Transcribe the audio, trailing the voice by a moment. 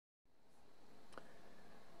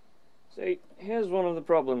See, here's one of the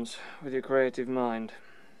problems with your creative mind.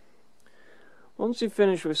 Once you've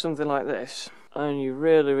finished with something like this, and you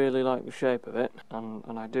really like the shape of it,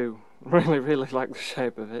 and I do really like the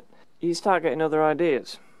shape of it, you start getting other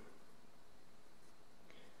ideas.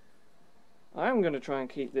 I'm going to try and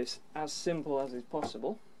keep this as simple as is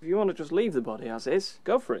possible. If you want to just leave the body as is,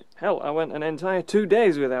 go for it. Hell, I went an entire 2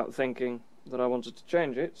 days without thinking that I wanted to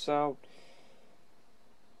change it, so,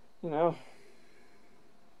 you know,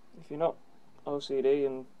 if you're not OCD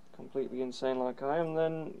and completely insane like I am,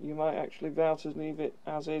 then you might actually vow to leave it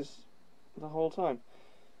as is the whole time.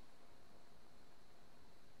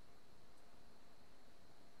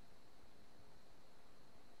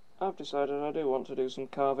 I've decided I do want to do some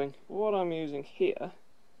carving. What I'm using here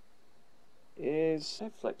is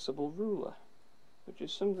a flexible ruler, which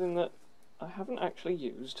is something that I haven't actually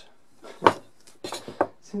used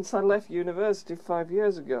since I left university 5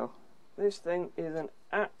 years ago. This thing is an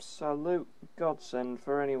absolute godsend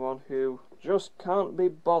for anyone who just can't be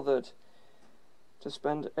bothered to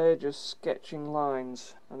spend ages sketching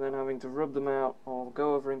lines and then having to rub them out or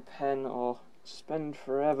go over in pen or spend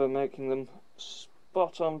forever making them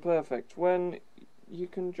spot on perfect, when you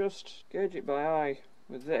can just gauge it by eye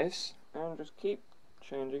with this and just keep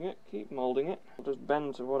changing it, keep moulding it, just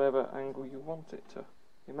bend to whatever angle you want it to.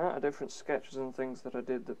 The amount of different sketches and things that I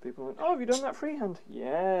did that people went, "Oh, have you done that freehand?"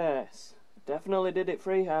 Yes, definitely did it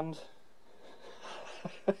freehand.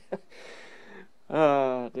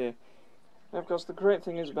 Ah, dear. Of course, the great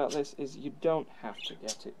thing is about this is you don't have to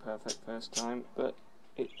get it perfect first time, but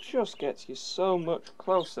it just gets you so much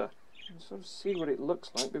closer. You sort of see what it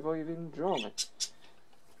looks like before you've even drawn it.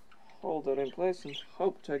 Hold that in place and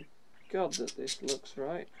hope to God that this looks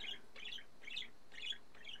right.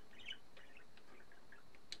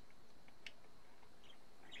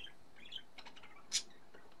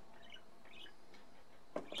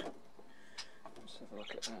 Let's have a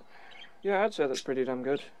look at that. Yeah, I'd say that's pretty damn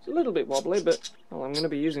good. It's a little bit wobbly, but, well, I'm going to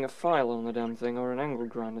be using a file on the damn thing, or an angle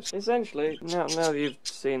grinder. Essentially, now that you've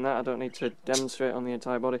seen that, I don't need to demonstrate on the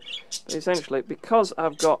entire body, but essentially, because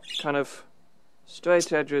I've got kind of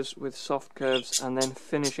straight edges with soft curves and then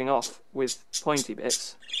finishing off with pointy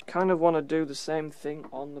bits, I kind of want to do the same thing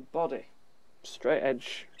on the body. Straight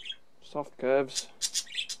edge, soft curves,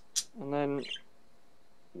 and then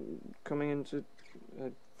coming into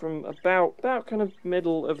from about kind of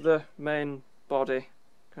middle of the main body,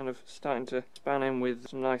 kind of starting to span in with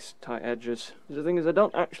some nice tight edges. The thing is, I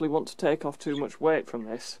don't actually want to take off too much weight from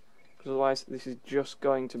this, because otherwise this is just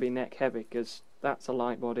going to be neck heavy, because that's a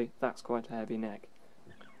light body, that's quite a heavy neck.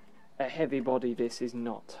 A heavy body this is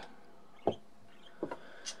not.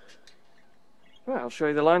 Right, I'll show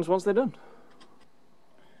you the lines once they're done.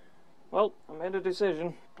 Well, I made a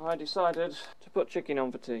decision. I decided to put chicken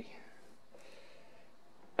on for tea.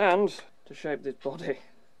 And to shape this body.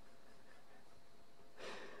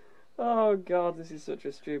 Oh god, this is such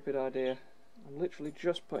a stupid idea. I'm literally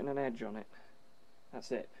just putting an edge on it. That's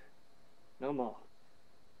it. No more.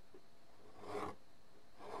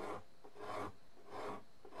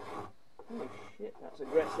 Oh shit, that's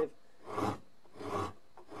aggressive.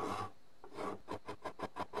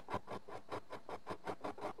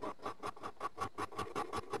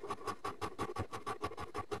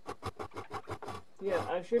 Yeah,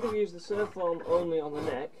 I should have used the surf form only on the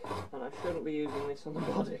neck, and I shouldn't be using this on the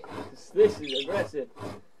body, because this is aggressive.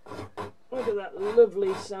 Look at that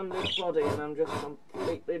lovely sanded body, and I'm just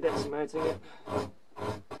completely decimating it.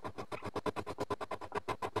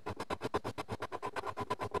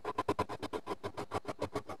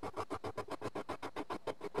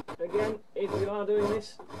 Again, if you are doing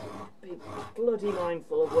this, be bloody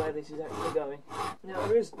mindful of where this is actually going. Now,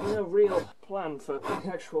 there is no real plan for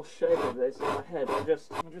the actual shape of this in my head. I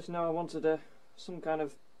just know I wanted some kind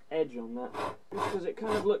of edge on that, just because it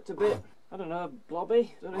kind of looked a bit, I don't know,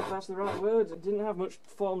 blobby. I don't know if that's the right word. It didn't have much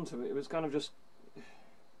form to it. It was kind of just,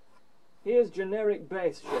 here's generic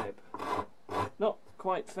bass shape. Not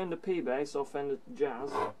quite Fender P bass or Fender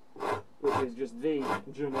Jazz, which is just the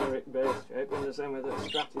generic bass shape, in the same way that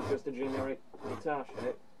Strat is just a generic guitar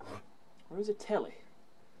shape. Or is it Telly?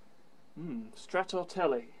 Strat or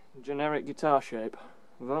Telly, generic guitar shape.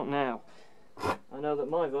 Vote now. I know that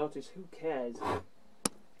my vote is who cares.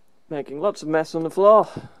 Making lots of mess on the floor.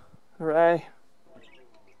 Hooray.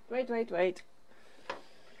 Wait.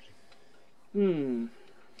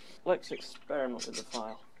 Let's experiment with the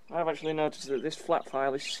file. I've actually noticed that this flat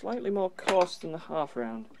file is slightly more coarse than the half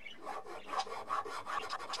round.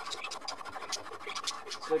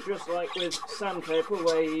 So just like with sandpaper,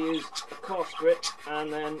 where you use a coarse grit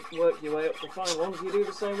and then work your way up to fine ones, you do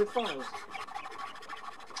the same with files.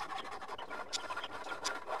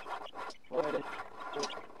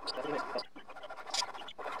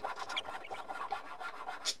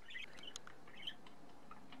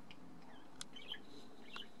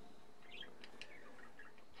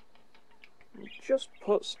 just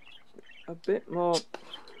puts a bit more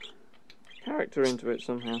character into it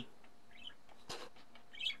somehow.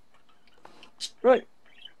 Right,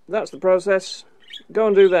 that's the process. Go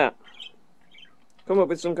and do that. Come up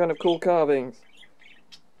with some kind of cool carvings.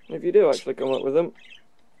 And if you do actually come up with them,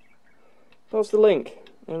 post the link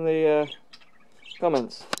in the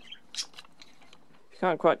comments. If you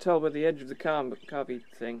can't quite tell where the edge of the carving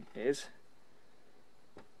thing is,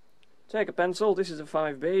 take a pencil. This is a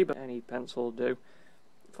 5B, but any pencil will do.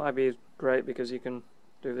 5B is great because you can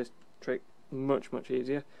do this trick much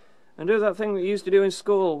easier. And do that thing that you used to do in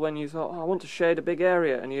school when you thought, oh, I want to shade a big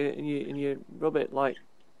area, and you rub it like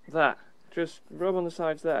that. Just rub on the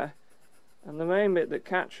sides there, and the main bit that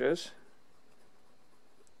catches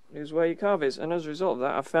is where your carve is. And as a result of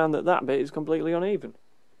that, I've found that that bit is completely uneven,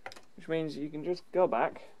 which means you can just go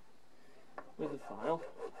back with the file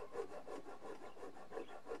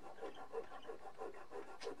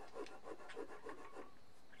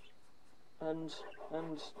and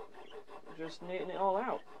just neaten it all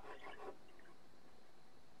out.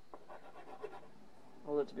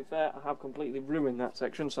 Although, to be fair, I have completely ruined that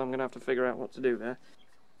section, so I'm going to have to figure out what to do there.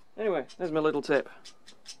 Anyway, there's my little tip.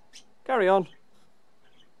 Carry on.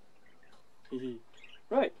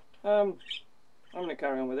 Right, I'm going to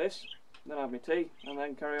carry on with this, then have my tea, and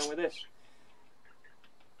then carry on with this.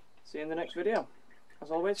 See you in the next video.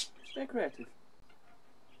 As always, stay creative.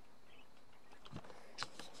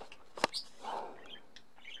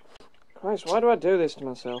 Christ, why do I do this to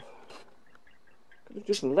myself? Could have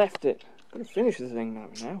just left it. Could have finished the thing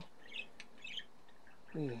now.